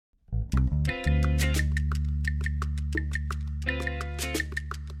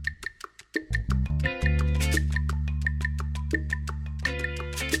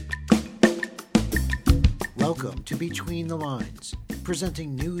Welcome to Between the Lines,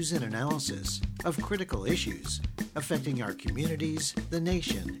 presenting news and analysis of critical issues affecting our communities, the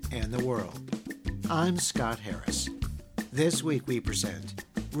nation, and the world. I'm Scott Harris. This week we present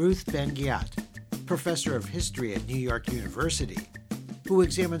Ruth Ben-Ghiat, professor of history at New York University, who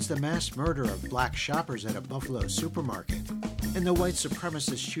examines the mass murder of black shoppers at a Buffalo supermarket and the white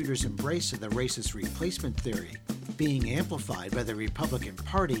supremacist shooter's embrace of the racist replacement theory being amplified by the Republican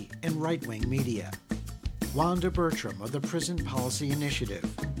Party and right-wing media. Wanda Bertram of the Prison Policy Initiative,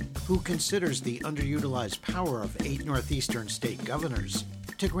 who considers the underutilized power of 8 northeastern state governors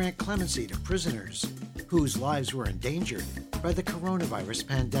to grant clemency to prisoners whose lives were endangered by the coronavirus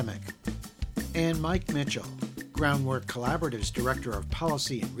pandemic. And Mike Mitchell, Groundwork Collaborative's Director of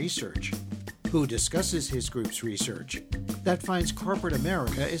Policy and Research, who discusses his group's research that finds corporate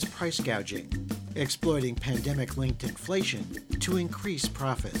America is price gouging, exploiting pandemic-linked inflation to increase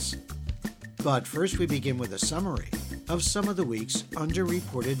profits. But first we begin with a summary of some of the week's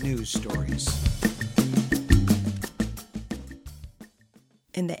underreported news stories.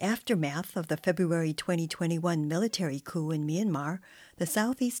 In the aftermath of the February 2021 military coup in Myanmar, the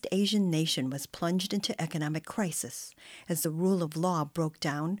Southeast Asian nation was plunged into economic crisis as the rule of law broke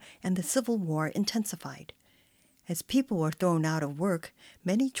down and the civil war intensified. As people were thrown out of work,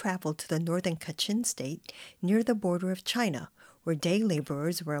 many traveled to the northern Kachin state near the border of China, where day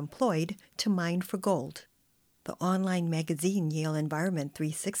laborers were employed to mine for gold. The online magazine Yale Environment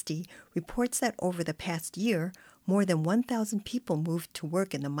 360 reports that over the past year, more than 1,000 people moved to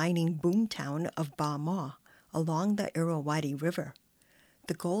work in the mining boomtown of Ba Ma along the Irrawaddy River.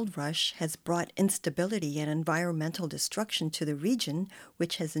 The gold rush has brought instability and environmental destruction to the region,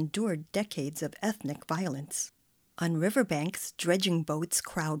 which has endured decades of ethnic violence. On riverbanks, dredging boats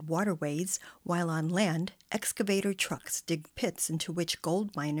crowd waterways, while on land, excavator trucks dig pits into which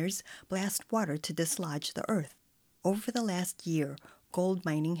gold miners blast water to dislodge the earth. Over the last year, gold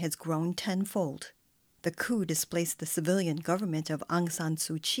mining has grown tenfold. The coup displaced the civilian government of Aung San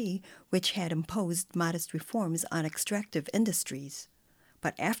Suu Kyi, which had imposed modest reforms on extractive industries.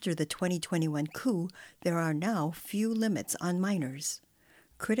 But after the 2021 coup, there are now few limits on miners.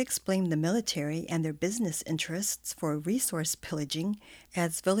 Critics blame the military and their business interests for resource pillaging,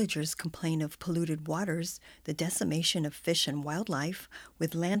 as villagers complain of polluted waters, the decimation of fish and wildlife,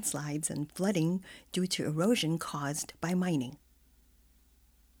 with landslides and flooding due to erosion caused by mining.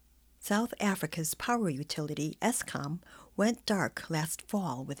 South Africa's power utility, Eskom, went dark last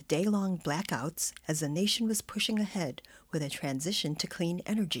fall with day-long blackouts as the nation was pushing ahead with a transition to clean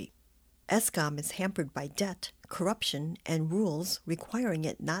energy. Eskom is hampered by debt, corruption, and rules requiring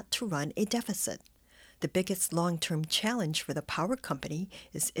it not to run a deficit. The biggest long-term challenge for the power company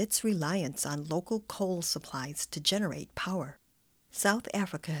is its reliance on local coal supplies to generate power. South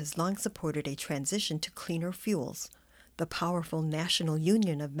Africa has long supported a transition to cleaner fuels. The powerful National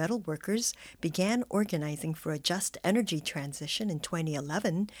Union of Metal Workers began organizing for a just energy transition in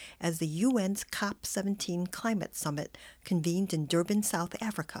 2011 as the UN's COP17 climate summit convened in Durban, South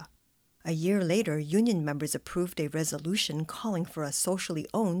Africa. A year later, union members approved a resolution calling for a socially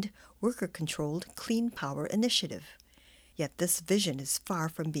owned, worker-controlled clean power initiative. Yet this vision is far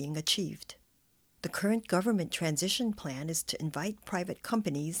from being achieved. The current government transition plan is to invite private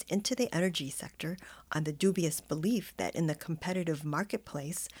companies into the energy sector on the dubious belief that in the competitive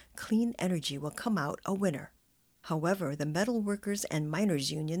marketplace, clean energy will come out a winner. However, the metal workers and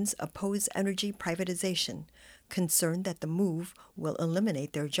miners' unions oppose energy privatization, concerned that the move will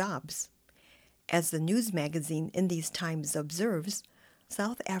eliminate their jobs. As the news magazine In These Times observes,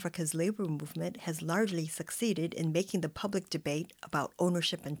 South Africa's labor movement has largely succeeded in making the public debate about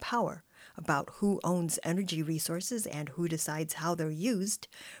ownership and power, about who owns energy resources and who decides how they're used,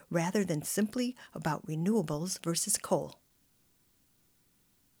 rather than simply about renewables versus coal.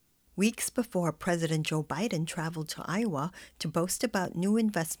 Weeks before President Joe Biden traveled to Iowa to boast about new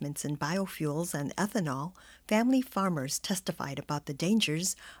investments in biofuels and ethanol, family farmers testified about the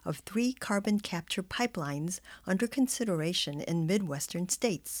dangers of 3 carbon capture pipelines under consideration in Midwestern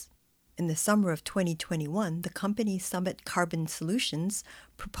states. In the summer of 2021, the company Summit Carbon Solutions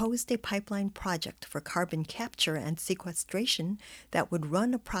proposed a pipeline project for carbon capture and sequestration that would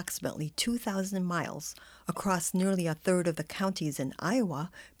run approximately 2,000 miles across nearly a third of the counties in Iowa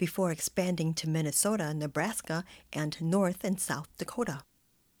before expanding to Minnesota, Nebraska, and North and South Dakota.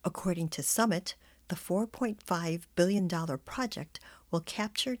 According to Summit, the $4.5 billion project will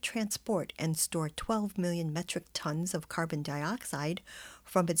capture, transport, and store 12 million metric tons of carbon dioxide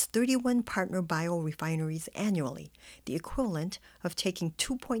from its 31 partner biorefineries annually, the equivalent of taking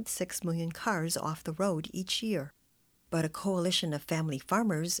 2.6 million cars off the road each year. But a coalition of family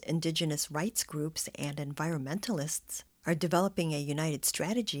farmers, indigenous rights groups, and environmentalists are developing a united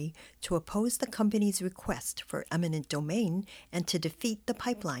strategy to oppose the company's request for eminent domain and to defeat the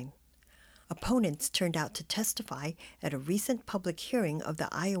pipeline. Opponents turned out to testify at a recent public hearing of the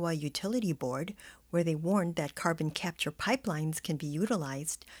Iowa Utility Board, where they warned that carbon capture pipelines can be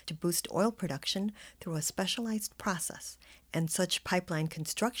utilized to boost oil production through a specialized process, and such pipeline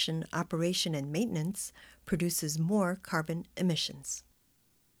construction, operation, and maintenance produces more carbon emissions.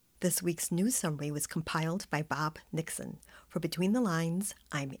 This week's news summary was compiled by Bob Nixon. For Between the Lines,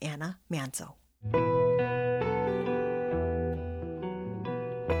 I'm Anna Manzo.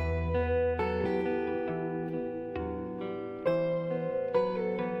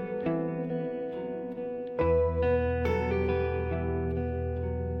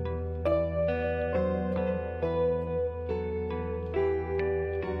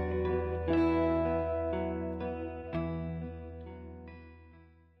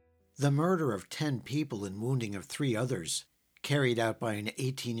 The murder of 10 people and wounding of 3 others, carried out by an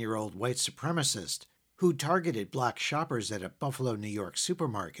 18-year-old white supremacist who targeted black shoppers at a Buffalo, New York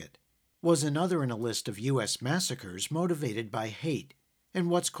supermarket, was another in a list of U.S. massacres motivated by hate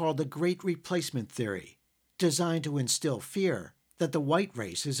and what's called the Great Replacement Theory, designed to instill fear that the white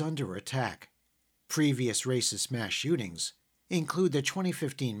race is under attack. Previous racist mass shootings include the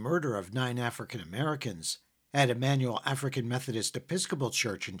 2015 murder of 9 African Americans at Emmanuel African Methodist Episcopal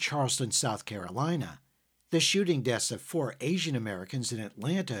Church in Charleston, South Carolina, the shooting deaths of 4 Asian Americans in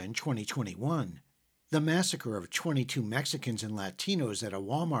Atlanta in 2021, the massacre of 22 Mexicans and Latinos at a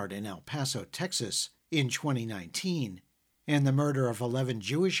Walmart in El Paso, Texas in 2019, and the murder of 11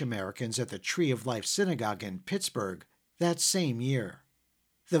 Jewish Americans at the Tree of Life Synagogue in Pittsburgh that same year.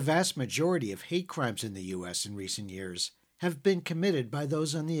 The vast majority of hate crimes in the U.S. in recent years have been committed by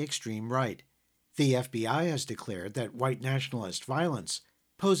those on the extreme right. The FBI has declared that white nationalist violence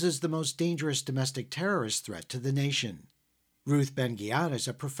poses the most dangerous domestic terrorist threat to the nation. Ruth Ben-Ghiat is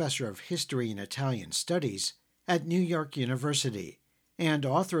a professor of history and Italian studies at New York University and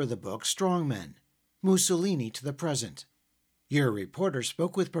author of the book Strongmen, Mussolini to the Present. Your reporter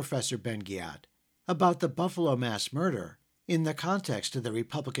spoke with Professor Ben-Ghiat about the Buffalo mass murder in the context of the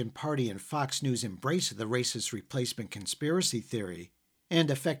Republican Party and Fox News' embrace of the racist replacement conspiracy theory and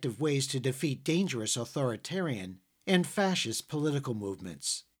effective ways to defeat dangerous authoritarian and fascist political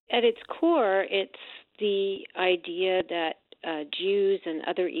movements. At its core, it's the idea that Jews and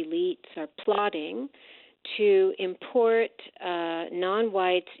other elites are plotting to import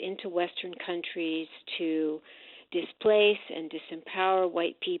non-whites into Western countries to displace and disempower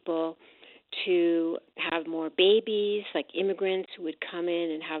white people, to have more babies, like immigrants who would come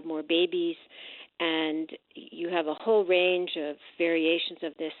in and have more babies. And you have a whole range of variations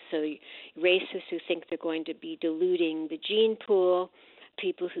of this. So racists who think they're going to be diluting the gene pool,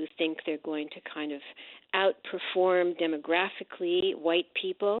 people who think they're going to kind of outperform demographically white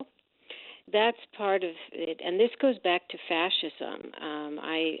people. That's part of it. And this goes back to fascism.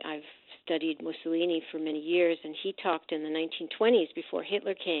 I've studied Mussolini for many years, and he talked in the 1920s, before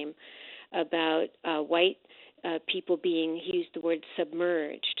Hitler came, about white people being, he used the word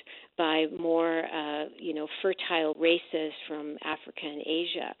submerged, by more, fertile races from Africa and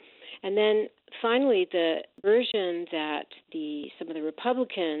Asia. And then finally, the version that some of the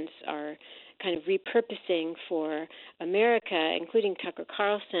Republicans are kind of repurposing for America, including Tucker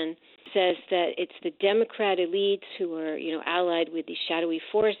Carlson, says that it's the Democrat elites who are, allied with these shadowy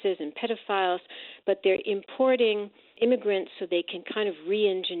forces and pedophiles, but they're importing immigrants so they can kind of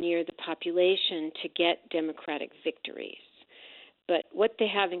re-engineer the population to get Democratic victories. But what they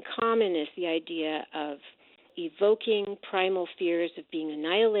have in common is the idea of evoking primal fears of being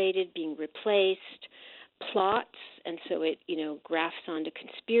annihilated, being replaced, plots, and so it, grafts onto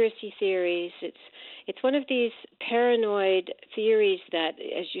conspiracy theories. It's one of these paranoid theories that,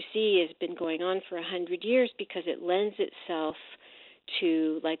 as you see, has been going on for 100 years because it lends itself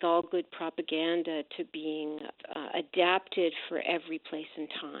to, like all good propaganda, to being adapted for every place and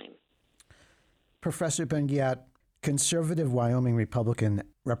time. Professor Ben-Ghiat, conservative Wyoming Republican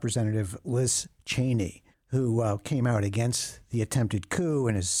Representative Liz Cheney, who came out against the attempted coup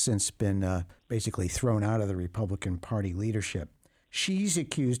and has since been basically thrown out of the Republican Party leadership. She's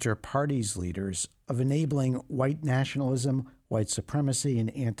accused her party's leaders of enabling white nationalism, white supremacy,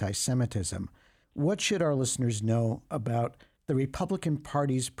 and anti-Semitism. What should our listeners know about the Republican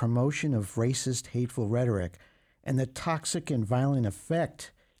Party's promotion of racist, hateful rhetoric and the toxic and violent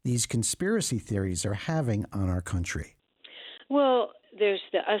effect these conspiracy theories are having on our country? Well, there's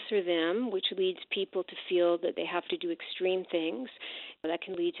the us or them, which leads people to feel that they have to do extreme things. That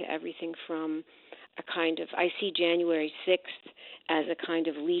can lead to everything from a kind of, I see January 6th as a kind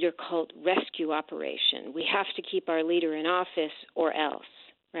of leader cult rescue operation. We have to keep our leader in office or else,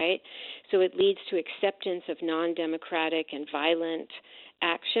 right? So it leads to acceptance of non-democratic and violent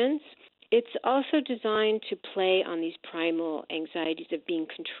actions. It's also designed to play on these primal anxieties of being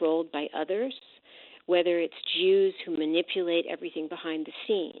controlled by others, whether it's Jews who manipulate everything behind the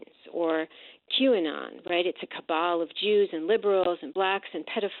scenes, or QAnon, right? It's a cabal of Jews and liberals and blacks and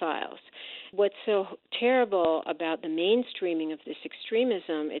pedophiles. What's so terrible about the mainstreaming of this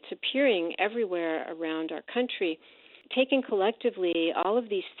extremism, it's appearing everywhere around our country. Taken collectively, all of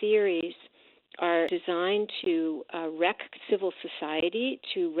these theories are designed to wreck civil society,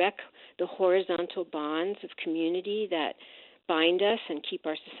 to wreck the horizontal bonds of community that bind us and keep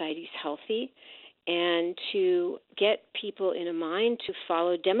our societies healthy, and to get people in a mind to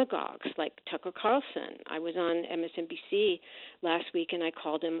follow demagogues like Tucker Carlson. I was on MSNBC last week, and I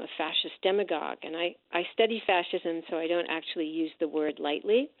called him a fascist demagogue. And I study fascism, so I don't actually use the word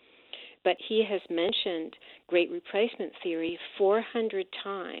lightly. But he has mentioned Great Replacement theory 400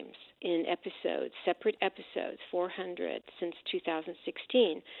 times in episodes, separate episodes, 400 since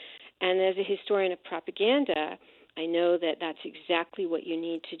 2016. And as a historian of propaganda, I know that that's exactly what you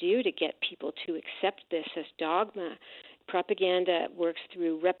need to do to get people to accept this as dogma. Propaganda works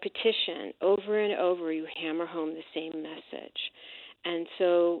through repetition. Over and over, you hammer home the same message. And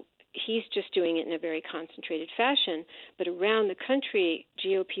so he's just doing it in a very concentrated fashion. But around the country,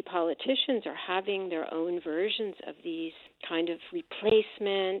 GOP politicians are having their own versions of these kind of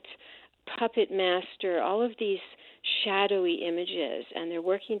replacement, puppet master, all of these shadowy images, and they're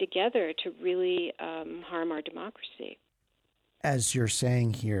working together to really harm our democracy. As you're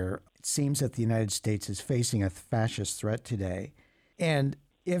saying here, it seems that the United States is facing a fascist threat today. And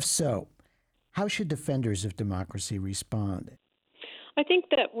if so, how should defenders of democracy respond? I think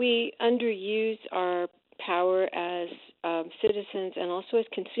that we underuse our power as citizens and also as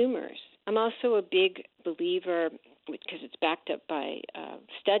consumers. I'm also a big believer, because it's backed up by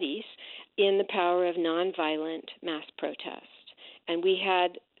studies, in the power of nonviolent mass protest. And we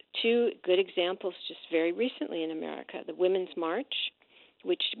had two good examples just very recently in America: the Women's March,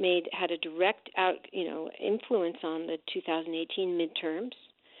 which had a direct influence on the 2018 midterms.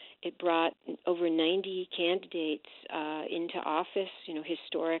 It brought over 90 candidates into office,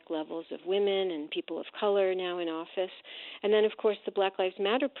 historic levels of women and people of color now in office. And then, of course, the Black Lives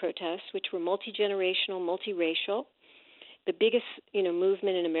Matter protests, which were multi-generational, multiracial, the biggest,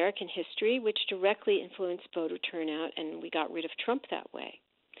 movement in American history, which directly influenced voter turnout, and we got rid of Trump that way.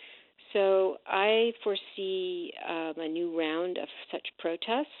 So I foresee a new round of such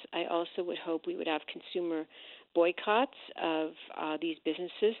protests. I also would hope we would have consumer boycotts of these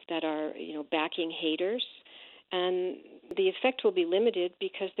businesses that are, backing haters. And the effect will be limited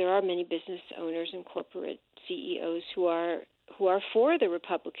because there are many business owners and corporate CEOs who are for the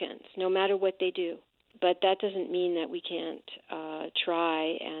Republicans, no matter what they do. But that doesn't mean that we can't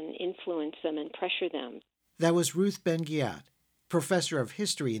try and influence them and pressure them. That was Ruth Ben-Ghiat, professor of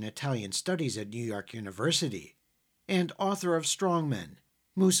history and Italian studies at New York University, and author of Strongmen,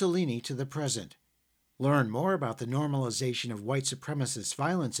 Mussolini to the Present. Learn more about the normalization of white supremacist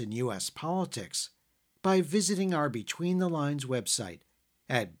violence in U.S. politics by visiting our Between the Lines website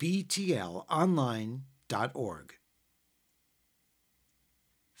at btlonline.org.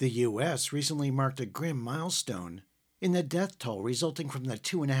 The U.S. recently marked a grim milestone in the death toll resulting from the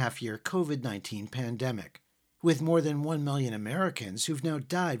 2.5-year COVID-19 pandemic, with more than 1 million Americans who've now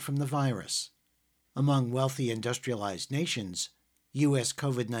died from the virus. Among wealthy industrialized nations, U.S.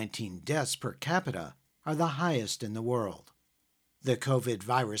 COVID-19 deaths per capita are the highest in the world. The COVID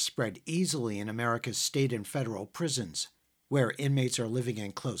virus spread easily in America's state and federal prisons, where inmates are living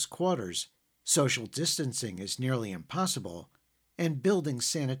in close quarters, social distancing is nearly impossible, and building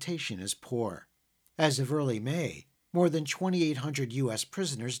sanitation is poor. As of early May, more than 2,800 U.S.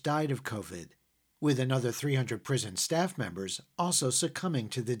 prisoners died of COVID, with another 300 prison staff members also succumbing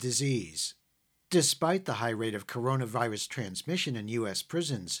to the disease. Despite the high rate of coronavirus transmission in U.S.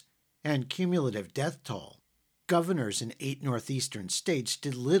 prisons and cumulative death toll, governors in 8 northeastern states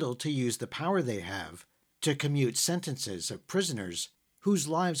did little to use the power they have to commute sentences of prisoners whose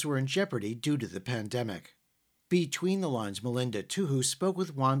lives were in jeopardy due to the pandemic. Between the Lines' Melinda Tuhu spoke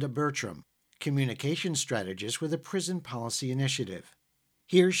with Wanda Bertram, communication strategist with a prison policy initiative.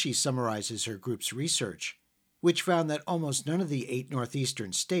 Here she summarizes her group's research, which found that almost none of the 8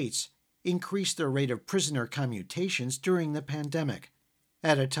 northeastern states increased their rate of prisoner commutations during the pandemic,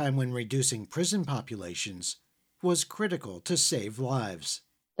 at a time when reducing prison populations was critical to save lives.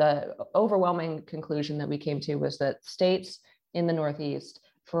 The overwhelming conclusion that we came to was that states in the Northeast,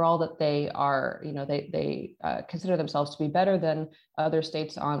 for all that they are, they consider themselves to be better than other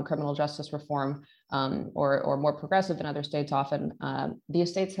states on criminal justice reform, or more progressive than other states often, these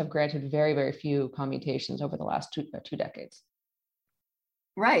states have granted very, very few commutations over the last two decades.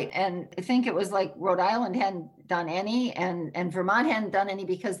 Right. And I think it was like Rhode Island hadn't done any, and Vermont hadn't done any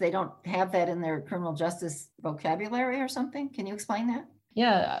because they don't have that in their criminal justice vocabulary or something. Can you explain that?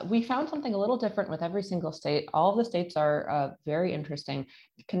 Yeah, we found something a little different with every single state. All of the states are very interesting.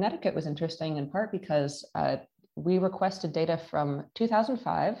 Connecticut was interesting in part because we requested data from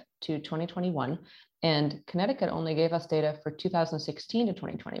 2005 to 2021, and Connecticut only gave us data for 2016 to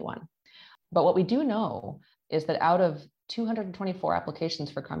 2021. But what we do know is that out of 224 applications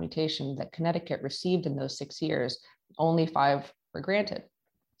for commutation that Connecticut received in those 6 years, only 5 were granted.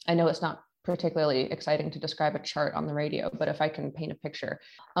 I know it's not particularly exciting to describe a chart on the radio, but if I can paint a picture,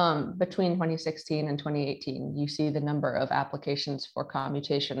 between 2016 and 2018, you see the number of applications for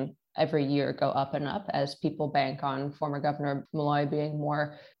commutation every year go up and up as people bank on former Governor Malloy being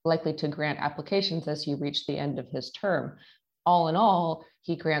more likely to grant applications as he reached the end of his term. All in all,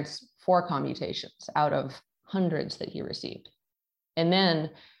 he grants 4 commutations out of hundreds that he received. And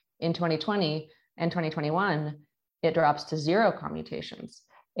then in 2020 and 2021, it drops to 0 commutations.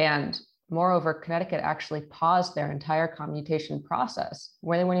 And moreover, Connecticut actually paused their entire commutation process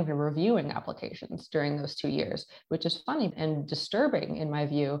where they weren't even reviewing applications during those 2 years, which is funny and disturbing in my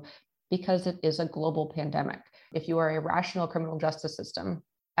view, because it is a global pandemic. If you are a rational criminal justice system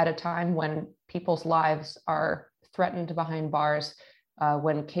at a time when people's lives are threatened behind bars,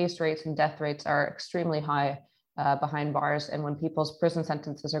 when case rates and death rates are extremely high behind bars, and when people's prison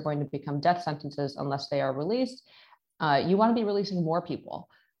sentences are going to become death sentences unless they are released, you want to be releasing more people.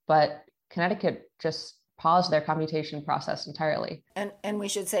 But Connecticut just paused their commutation process entirely. And we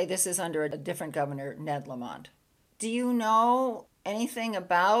should say this is under a different governor, Ned Lamont. Do you know anything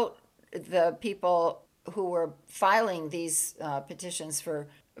about the people who were filing these petitions for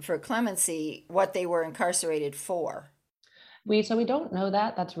clemency, what they were incarcerated for? We don't know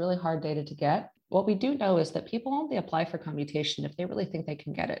that. That's really hard data to get. What we do know is that people only apply for commutation if they really think they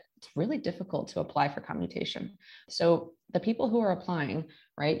can get it. It's really difficult to apply for commutation. So the people who are applying,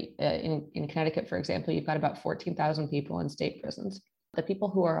 right, in Connecticut, for example, you've got about 14,000 people in state prisons. The people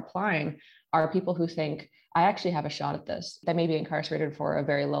who are applying are people who think, I actually have a shot at this. They may be incarcerated for a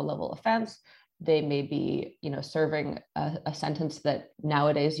very low level offense. They may be, serving a sentence that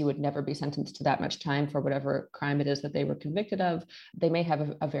nowadays you would never be sentenced to that much time for whatever crime it is that they were convicted of. They may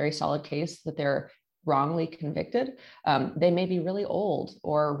have a very solid case that they're wrongly convicted. They may be really old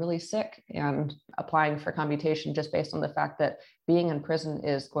or really sick and applying for commutation just based on the fact that being in prison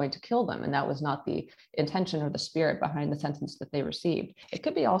is going to kill them. And that was not the intention or the spirit behind the sentence that they received. It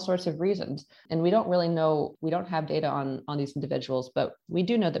could be all sorts of reasons. And we don't really know, we don't have data on these individuals, but we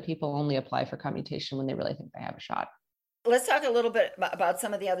do know that people only apply for commutation when they really think they have a shot. Let's talk a little bit about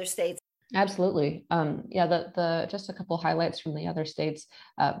some of the other states. Absolutely. The just a couple highlights from the other states.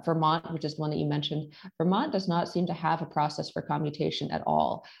 Vermont, which is one that you mentioned, Vermont does not seem to have a process for commutation at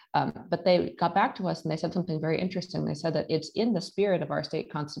all. But they got back to us and they said something very interesting. They said that it's in the spirit of our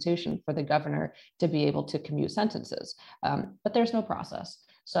state constitution for the governor to be able to commute sentences, but there's no process.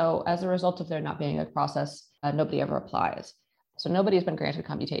 So as a result of there not being a process, nobody ever applies. So nobody's been granted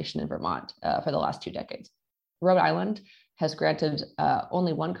commutation in Vermont for the last 2 decades. Rhode Island has granted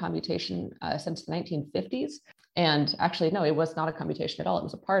only 1 commutation since the 1950s. And actually, no, it was not a commutation at all. It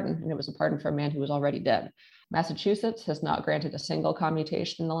was a pardon, and it was a pardon for a man who was already dead. Massachusetts has not granted a single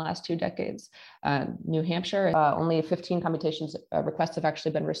commutation in the last 2 decades. New Hampshire, only 15 commutations requests have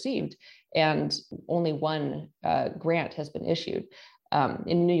actually been received, and only 1 grant has been issued.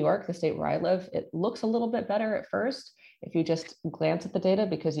 In New York, the state where I live, it looks a little bit better at first if you just glance at the data,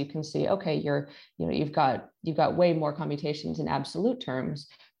 because you can see, okay, you've got way more commutations in absolute terms.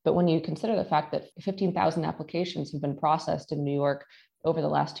 But when you consider the fact that 15,000 applications have been processed in New York over the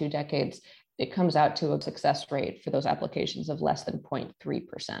last 2 decades, it comes out to a success rate for those applications of less than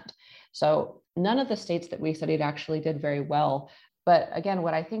 0.3%. So none of the states that we studied actually did very well. But again,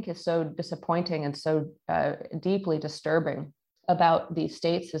 what I think is so disappointing and so deeply disturbing about these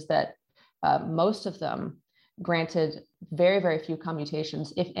states is that most of them granted very, very few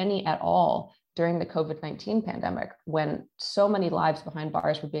commutations, if any at all, during the COVID-19 pandemic, when so many lives behind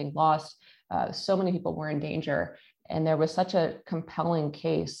bars were being lost, so many people were in danger, and there was such a compelling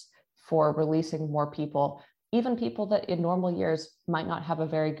case for releasing more people, even people that in normal years might not have a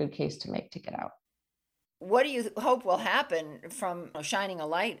very good case to make to get out. What do you hope will happen from shining a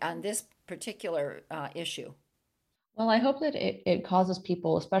light on this particular issue? Well, I hope that it causes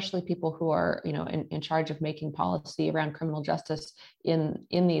people, especially people who are, in charge of making policy around criminal justice in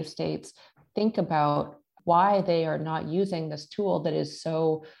these states, think about why they are not using this tool that is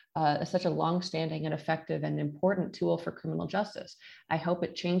such a longstanding and effective and important tool for criminal justice. I hope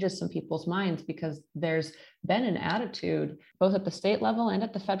it changes some people's minds, because there's been an attitude both at the state level and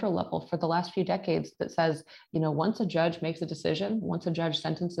at the federal level for the last few decades that says, once a judge makes a decision, once a judge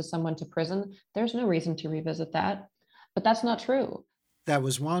sentences someone to prison, there's no reason to revisit that. But that's not true. That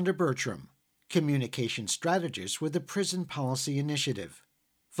was Wanda Bertram, communication strategist with the Prison Policy Initiative.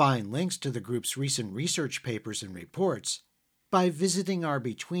 Find links to the group's recent research papers and reports by visiting our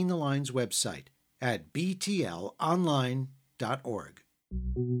Between the Lines website at btlonline.org.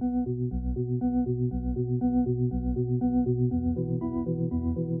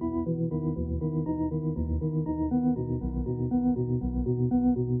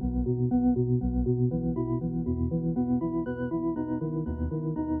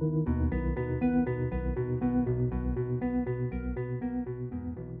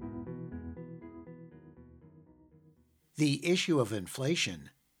 The issue of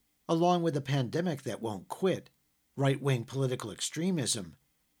inflation, along with a pandemic that won't quit, right-wing political extremism,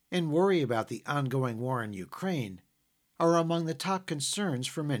 and worry about the ongoing war in Ukraine, are among the top concerns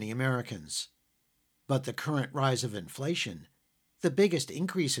for many Americans. But the current rise of inflation, the biggest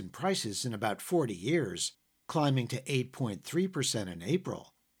increase in prices in about 40 years, climbing to 8.3% in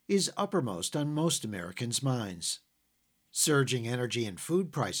April, is uppermost on most Americans' minds. Surging energy and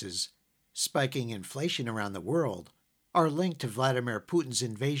food prices, spiking inflation around the world, are linked to Vladimir Putin's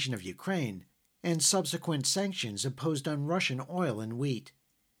invasion of Ukraine and subsequent sanctions imposed on Russian oil and wheat.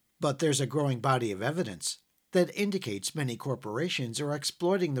 But there's a growing body of evidence that indicates many corporations are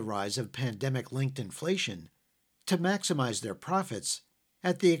exploiting the rise of pandemic-linked inflation to maximize their profits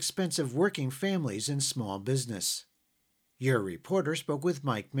at the expense of working families and small business. Your reporter spoke with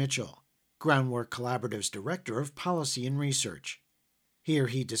Mike Mitchell, Groundwork Collaborative's Director of Policy and Research. Here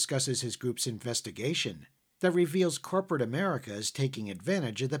he discusses his group's investigation that reveals corporate America is taking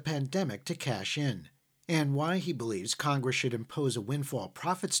advantage of the pandemic to cash in, and why he believes Congress should impose a windfall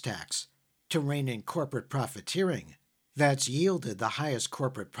profits tax to rein in corporate profiteering that's yielded the highest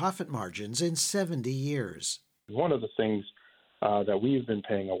corporate profit margins in 70 years. One of the things that we've been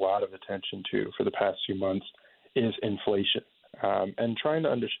paying a lot of attention to for the past few months is inflation, and trying to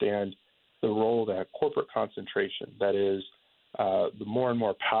understand the role that corporate concentration, that is, the more and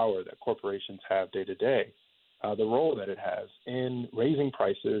more power that corporations have day to day, the role that it has in raising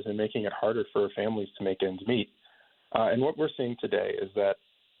prices and making it harder for families to make ends meet. And what we're seeing today is that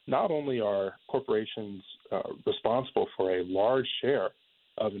not only are corporations responsible for a large share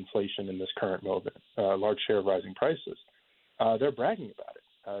of inflation in this current moment, a large share of rising prices, they're bragging about it.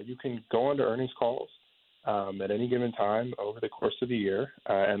 You can go onto earnings calls at any given time over the course of the year,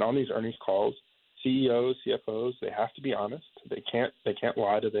 and on these earnings calls, CEOs, CFOs, they have to be honest. They can't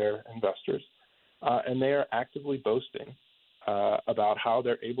lie to their investors. And they are actively boasting about how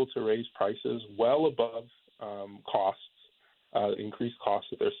they're able to raise prices well above costs, increased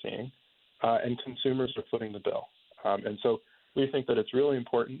costs that they're seeing, and consumers are footing the bill. And so we think that it's really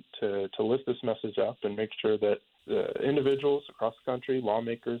important to lift this message up and make sure that individuals across the country,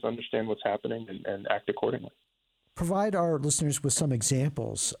 lawmakers, understand what's happening and act accordingly. Provide our listeners with some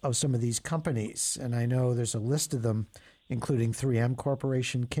examples of some of these companies. And I know there's a list of them, including 3M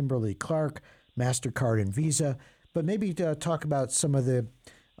Corporation, Kimberly-Clark, MasterCard, and Visa. But maybe talk about some of the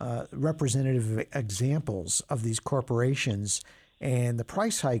representative examples of these corporations and the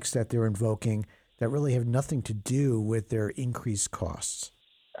price hikes that they're invoking that really have nothing to do with their increased costs.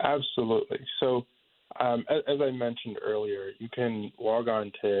 Absolutely. So as I mentioned earlier, you can log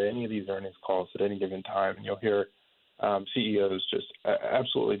on to any of these earnings calls at any given time, and you'll hear CEOs just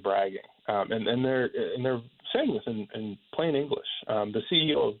absolutely bragging, and they're saying this in plain English. The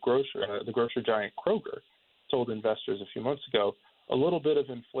CEO of the grocery giant Kroger told investors a few months ago, a little bit of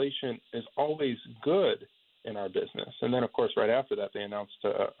inflation is always good in our business. And then, of course, right after that, they announced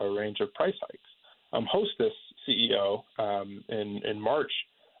a range of price hikes. Hostess CEO in March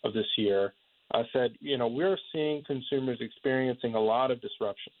of this year said, we're seeing consumers experiencing a lot of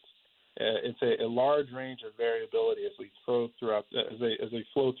disruptions. It's a large range of variability as they flow throughout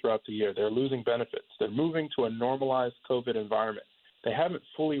the year. They're losing benefits. They're moving to a normalized COVID environment. They haven't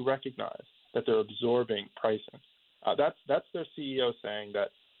fully recognized that they're absorbing pricing. That's their CEO saying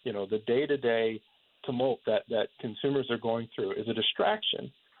that the day-to-day tumult that consumers are going through is a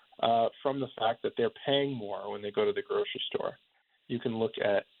distraction from the fact that they're paying more when they go to the grocery store. You can look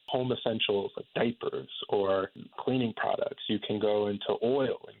at home essentials like diapers or cleaning products. You can go into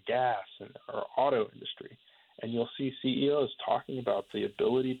oil and gas or auto industry. and you'll see CEOs talking about the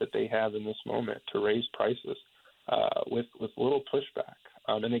ability that they have in this moment to raise prices with little pushback.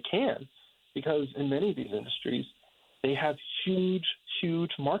 And they can, because in many of these industries, they have huge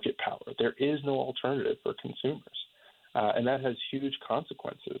market power. There is no alternative for consumers. And that has huge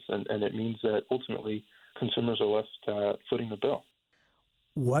consequences. And it means that ultimately consumers are left footing the bill.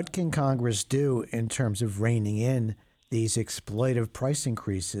 What can Congress do in terms of reining in these exploitive price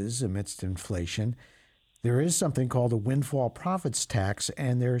increases amidst inflation? There is something called a windfall profits tax,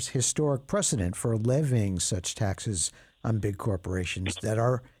 and there's historic precedent for levying such taxes on big corporations that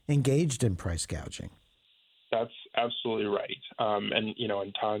are engaged in price gouging. That's absolutely right. And,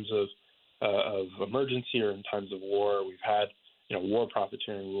 in times of emergency or in times of war, we've had, war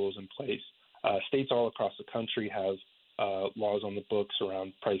profiteering rules in place. States all across the country have laws on the books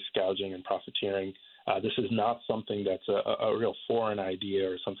around price gouging and profiteering. This is not something that's a real foreign idea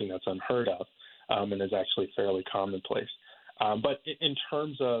or something that's unheard of, and is actually fairly commonplace. But in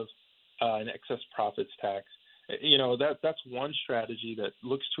terms of an excess profits tax, that's one strategy that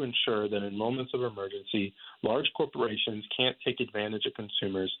looks to ensure that in moments of emergency, large corporations can't take advantage of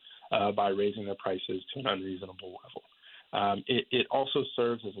consumers by raising their prices to an unreasonable level. It also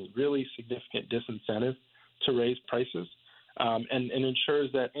serves as a really significant disincentive to raise prices and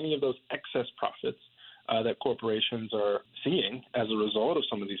ensures that any of those excess profits that corporations are seeing as a result of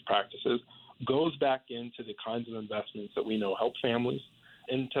some of these practices goes back into the kinds of investments that we know help families,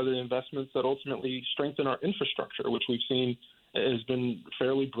 into the investments that ultimately strengthen our infrastructure, which we've seen has been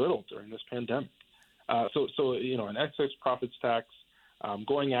fairly brittle during this pandemic. So an excess profits tax,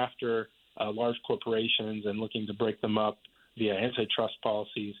 going after large corporations and looking to break them up via antitrust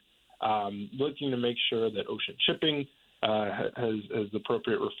policies, looking to make sure that ocean shipping has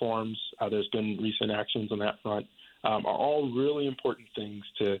appropriate reforms. There's been recent actions on that front. Are all really important things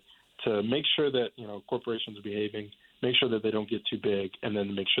to make sure that corporations are behaving, make sure that they don't get too big, and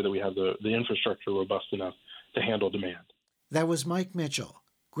then make sure that we have the infrastructure robust enough to handle demand. That was Mike Mitchell,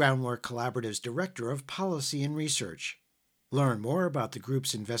 Groundwork Collaborative's Director of Policy and Research. Learn more about the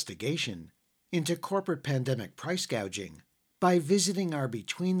group's investigation into corporate pandemic price gouging by visiting our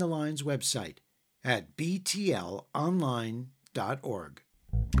Between the Lines website at btlonline.org.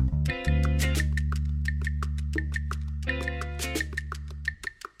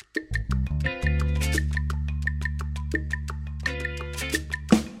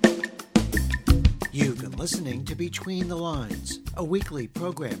 You've been listening to Between the Lines, a weekly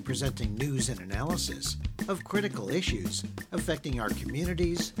program presenting news and analysis of critical issues affecting our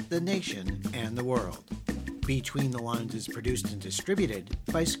communities, the nation, and the world. Between the Lines is produced and distributed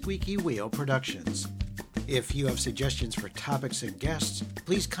by Squeaky Wheel Productions. If you have suggestions for topics and guests,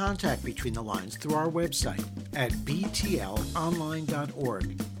 please contact Between the Lines through our website at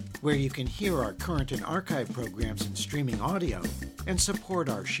btlonline.org, where you can hear our current and archive programs in streaming audio and support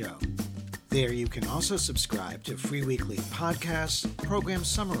our show. There you can also subscribe to free weekly podcasts, program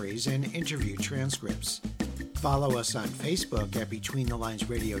summaries, and interview transcripts. Follow us on Facebook at Between the Lines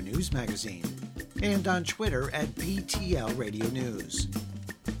Radio News Magazine and on Twitter at BTL Radio News.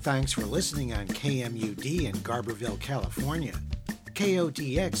 Thanks for listening on KMUD in Garberville, California,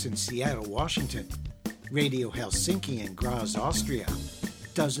 KODX in Seattle, Washington, Radio Helsinki in Graz, Austria,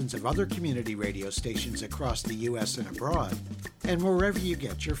 dozens of other community radio stations across the U.S. and abroad, and wherever you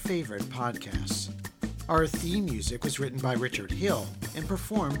get your favorite podcasts. Our theme music was written by Richard Hill and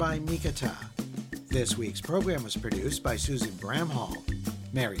performed by Mikata. This week's program was produced by Susan Bramhall,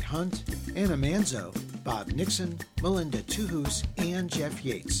 Mary Hunt, Anna Manzo, Bob Nixon, Melinda Tuhus, and Jeff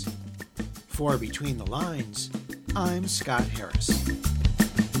Yates. For Between the Lines, I'm Scott Harris.